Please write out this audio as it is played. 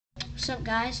What's up,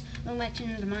 guys? Welcome back to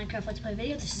another Minecraft Let's Play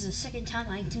video. This is the second time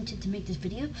I attempted to make this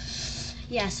video.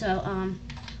 Yeah, so,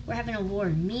 we're having a war.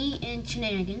 Me and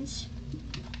Shenanigans.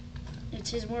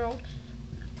 It's his world.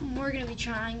 We're gonna be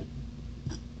trying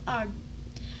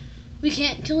we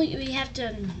can't kill we have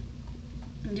to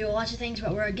do lots of things,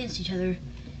 but we're against each other.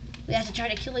 We have to try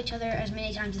to kill each other as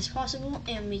many times as possible,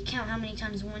 and we count how many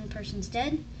times one person's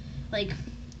dead. Like,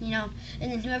 you know,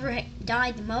 and then whoever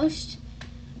died the most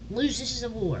loses. This is a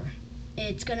war.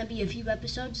 It's gonna be a few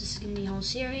episodes. This is gonna be a whole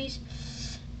series,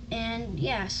 and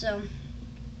yeah, so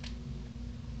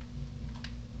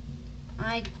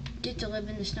I get to live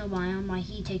in the snow biome while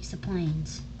he takes the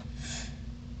plains,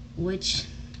 which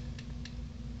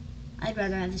I'd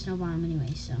rather have the snow biome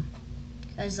anyway. So,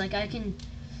 because like I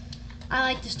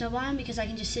like the snow biome because I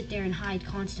can just sit there and hide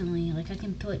constantly. Like I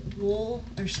can put wool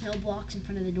or snow blocks in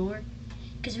front of the door,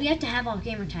 because we have to have all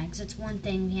gamer tags. That's one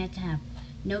thing we have to have.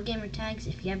 No gamer tags.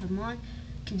 If you have them on,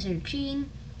 consider cheating.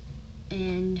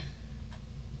 And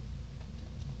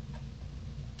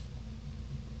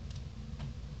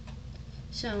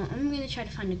so I'm going to try to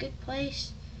find a good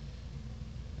place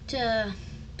to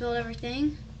build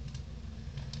everything.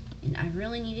 And I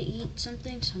really need to eat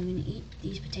something, so I'm going to eat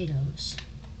these potatoes.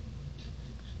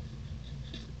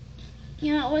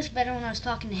 You know, it was better when I was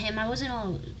talking to him. I wasn't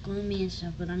all gloomy and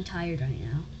stuff, but I'm tired right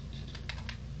now.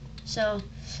 So,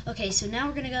 okay, so now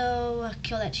we're gonna go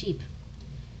kill that sheep.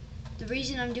 The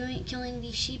reason I'm killing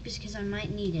these sheep is because I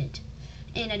might need it,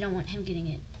 and I don't want him getting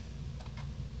it.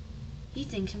 He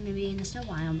thinks I'm gonna be in the snow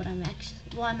biome, but I'm actually,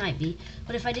 well, I might be.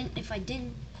 But if I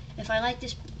like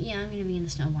this, yeah, I'm gonna be in the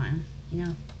snow biome. You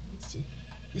know, it's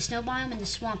the snow biome and the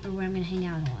swamp are where I'm gonna hang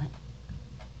out a lot.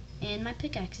 And my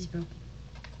pickaxe is broken.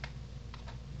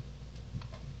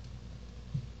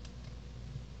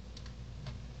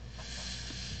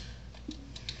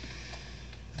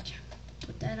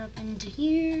 That up into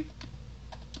here.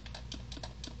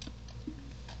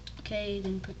 Okay,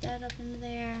 then put that up into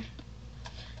there.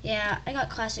 Yeah, I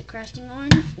got classic crafting on,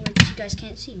 which you guys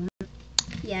can't see.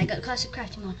 Yeah, I got classic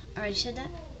crafting on. I already said that.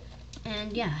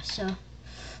 And yeah, so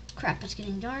crap, it's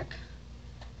getting dark.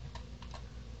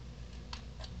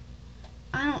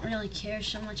 I don't really care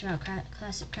so much about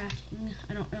classic crafting.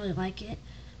 I don't really like it.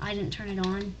 I didn't turn it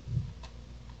on.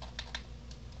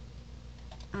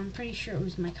 I'm pretty sure it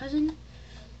was my cousin.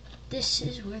 This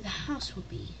is where the house will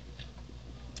be.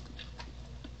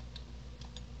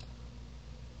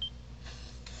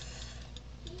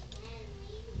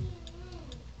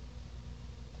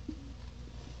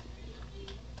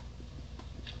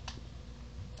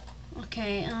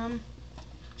 Okay,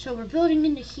 so we're building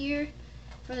into here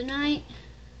for the night.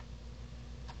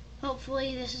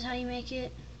 Hopefully this is how you make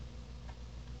it.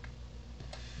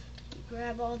 You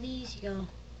grab all these, you go.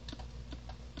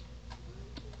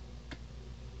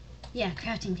 Yeah,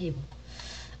 crafting table.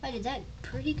 I did that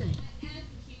pretty good.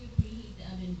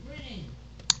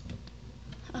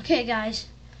 Okay, guys.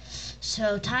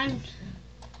 So time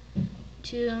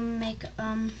to make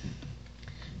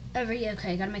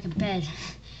okay, gotta make a bed.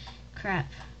 Crap.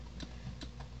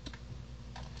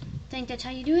 Think that's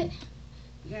how you do it?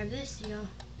 You grab this, you go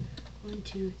 1,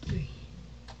 2, 3.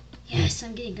 Yes,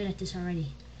 I'm getting good at this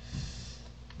already.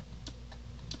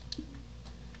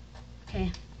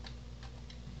 Okay.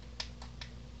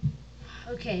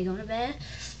 Okay, going to bed.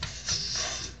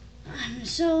 I'm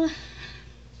so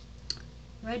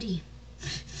ready.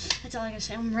 That's all I gotta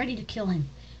say. I'm ready to kill him,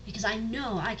 because I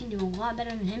know I can do a lot better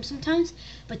than him sometimes.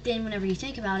 But then whenever you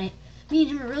think about it, me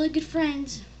and him are really good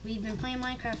friends. We've been playing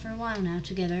Minecraft for a while now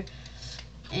together,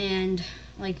 and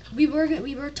like we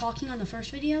were talking on the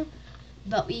first video,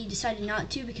 but we decided not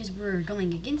to because we're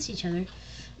going against each other.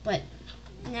 But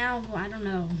now, well, I don't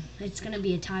know. It's gonna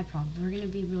be a tie problem. We're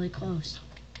gonna be really close.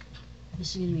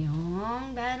 This is going to be a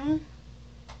long battle.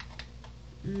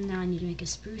 Now I need to make a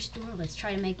spruce door. Let's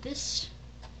try to make this.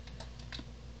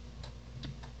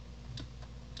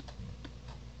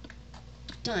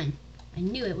 Done. I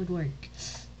knew it would work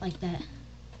like that.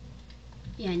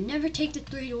 Yeah, never take the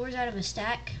 3 doors out of a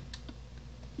stack.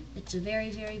 It's a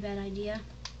very, very bad idea,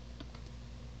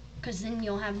 because then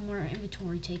you'll have more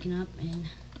inventory taken up, and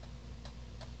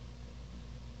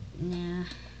nah.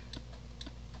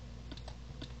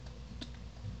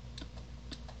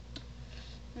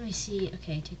 Let me see.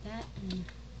 Okay, take that. And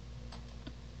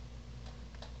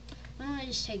why don't I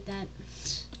just take that?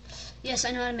 Yes,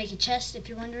 I know how to make a chest, if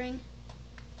you're wondering.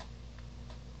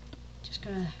 Just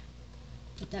gotta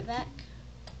put that back.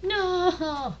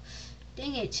 No!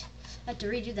 Dang it. I have to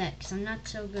redo that because I'm not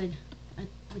so good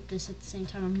with this at the same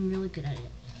time. I'm really good at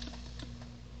it.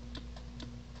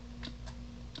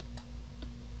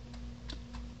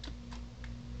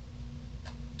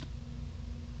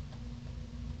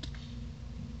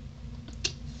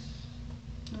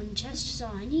 That's just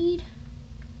all I need.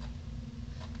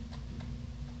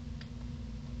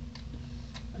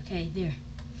 Okay, there.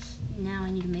 Now I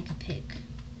need to make a pick.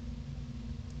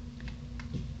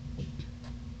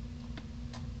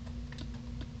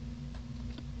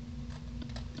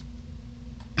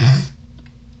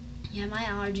 Yeah, my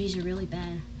allergies are really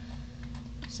bad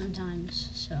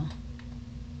sometimes, so.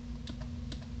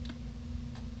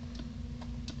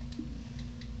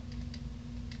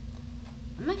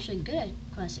 I'm actually good at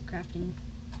classic crafting,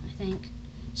 I think,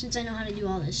 since I know how to do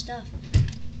all this stuff.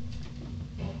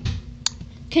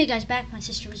 Okay guys, back. My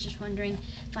sister was just wondering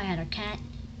if I had a cat,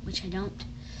 which I don't.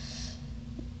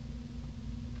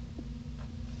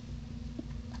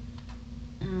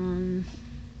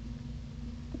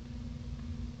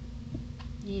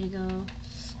 Need to go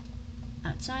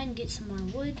outside and get some more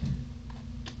wood.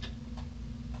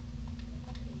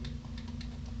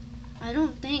 I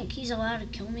don't think he's allowed to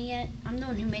kill me yet. I'm the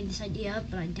one who made this idea up,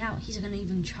 but I doubt he's gonna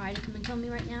even try to come and kill me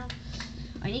right now.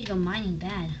 I need to go mining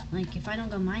bad. Like, if I don't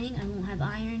go mining, I won't have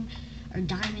iron or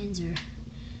diamonds or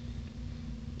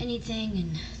anything,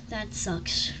 and that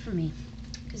sucks for me,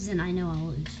 because then I know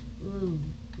I'll lose. Ooh,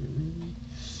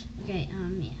 okay,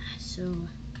 yeah, so,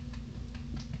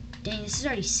 dang, this is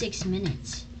already 6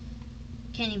 minutes.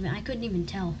 I couldn't even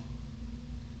tell.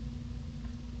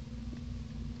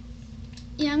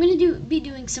 Yeah, I'm gonna be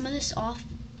doing some of this off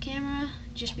camera,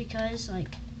 just because,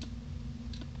 like,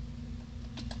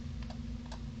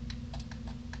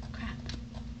 crap.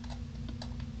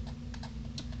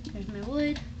 There's my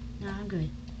wood. No, I'm good.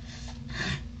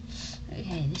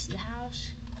 Okay, this is the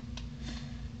house.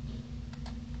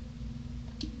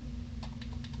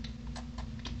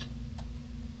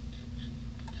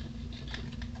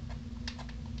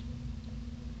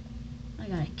 I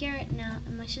got a carrot now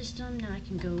in my system. Now I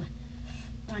can go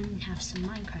run and have some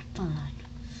Minecraft fun.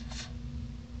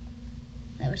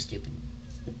 That was stupid,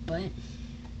 but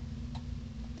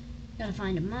gotta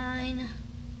find a mine.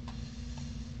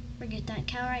 Forget that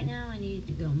cow right now. I need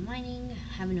to go mining.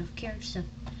 Have enough carrots to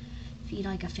feed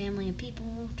like a family of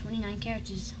people. 29 carrots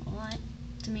is a lot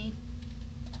to me.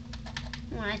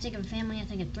 When I think of a family, I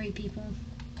think of 3 people.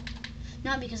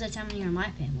 Not because that's how many are in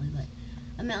my family, but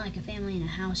I meant like a family in a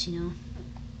house, you know.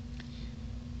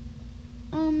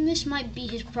 This might be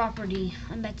his property.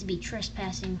 I'm about to be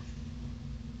trespassing.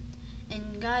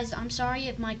 And guys, I'm sorry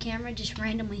if my camera just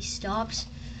randomly stops.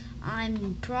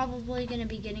 I'm probably going to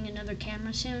be getting another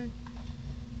camera soon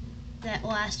that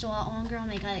lasts a lot longer. I'll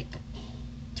make like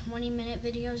 20-minute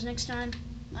videos next time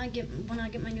when I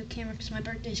get my new camera, because my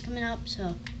birthday's coming up,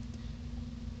 so.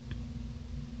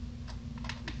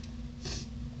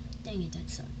 Dang it, that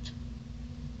sucked.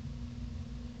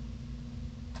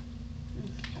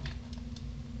 Okay.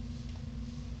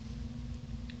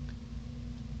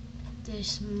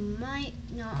 This might,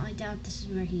 no, I doubt this is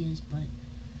where he is, but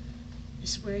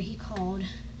this is where he called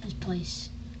his place.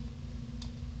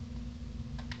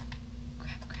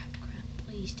 Crap.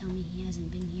 Please tell me he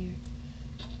hasn't been here.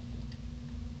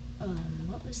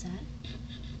 What was that?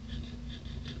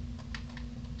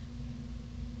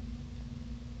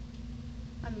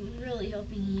 I'm really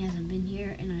hoping he hasn't been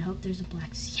here, and I hope there's a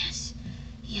blacksmith. Yes,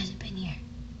 he hasn't been here.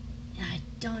 And I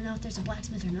don't know if there's a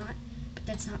blacksmith or not, but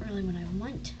that's not really what I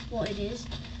want. Well, it is,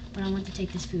 but I want to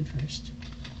take this food first.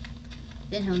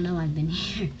 Then he'll know I've been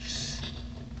here.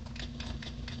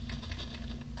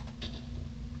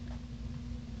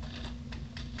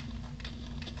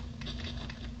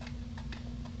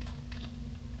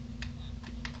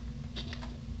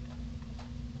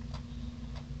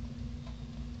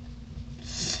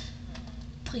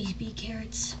 Please be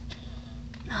carrots.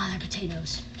 Ah, they're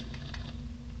potatoes.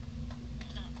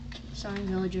 Sorry,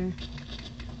 villager.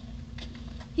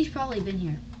 He's probably been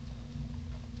here.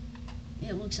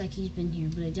 It looks like he's been here,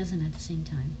 but it doesn't at the same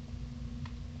time.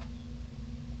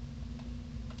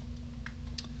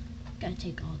 Gotta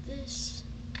take all this.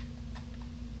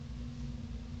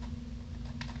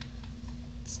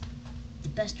 It's the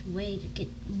best way to get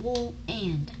wool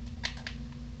and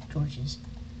torches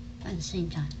at the same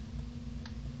time.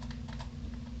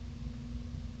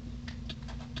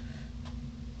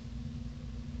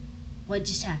 What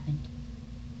just happened?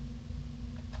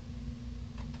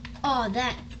 Oh,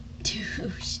 that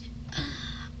douche.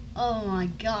 Oh my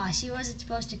gosh, he wasn't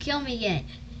supposed to kill me yet.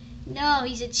 No,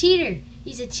 he's a cheater.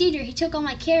 He's a cheater. He took all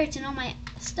my carrots and all my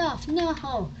stuff.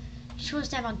 No. You're supposed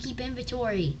to have on keep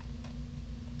inventory.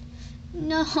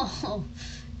 No.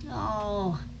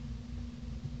 No.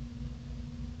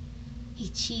 He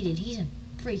cheated. He's a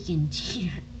freaking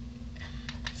cheater.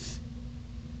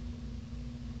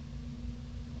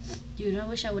 Dude, I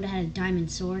wish I would have had a diamond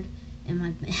sword in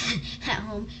my at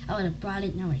home. I would have brought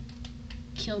it and I would have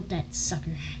killed that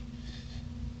sucker.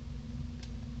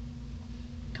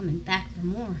 Coming back for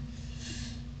more.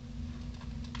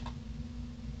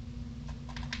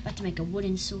 About to make a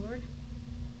wooden sword.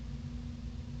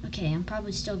 Okay, I'm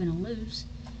probably still gonna lose.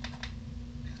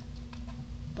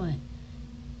 But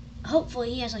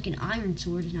hopefully he has like an iron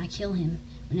sword and I kill him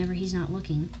whenever he's not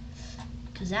looking.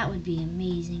 Because that would be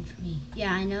amazing for me.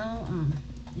 Yeah, I know.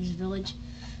 There's a village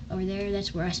over there.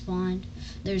 That's where I spawned.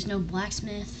 There's no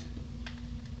blacksmith.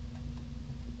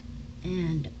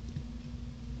 And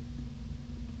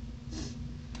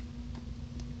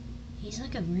he's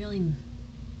like a really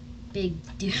big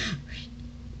dude.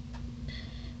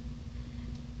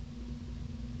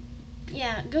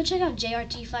 Yeah, go check out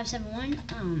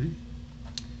JRT571.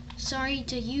 Sorry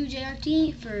to you,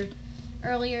 JRT, for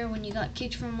earlier when you got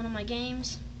kicked from one of my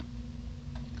games.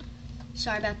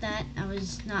 Sorry about that. That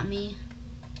was not me.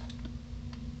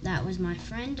 That was my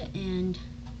friend, and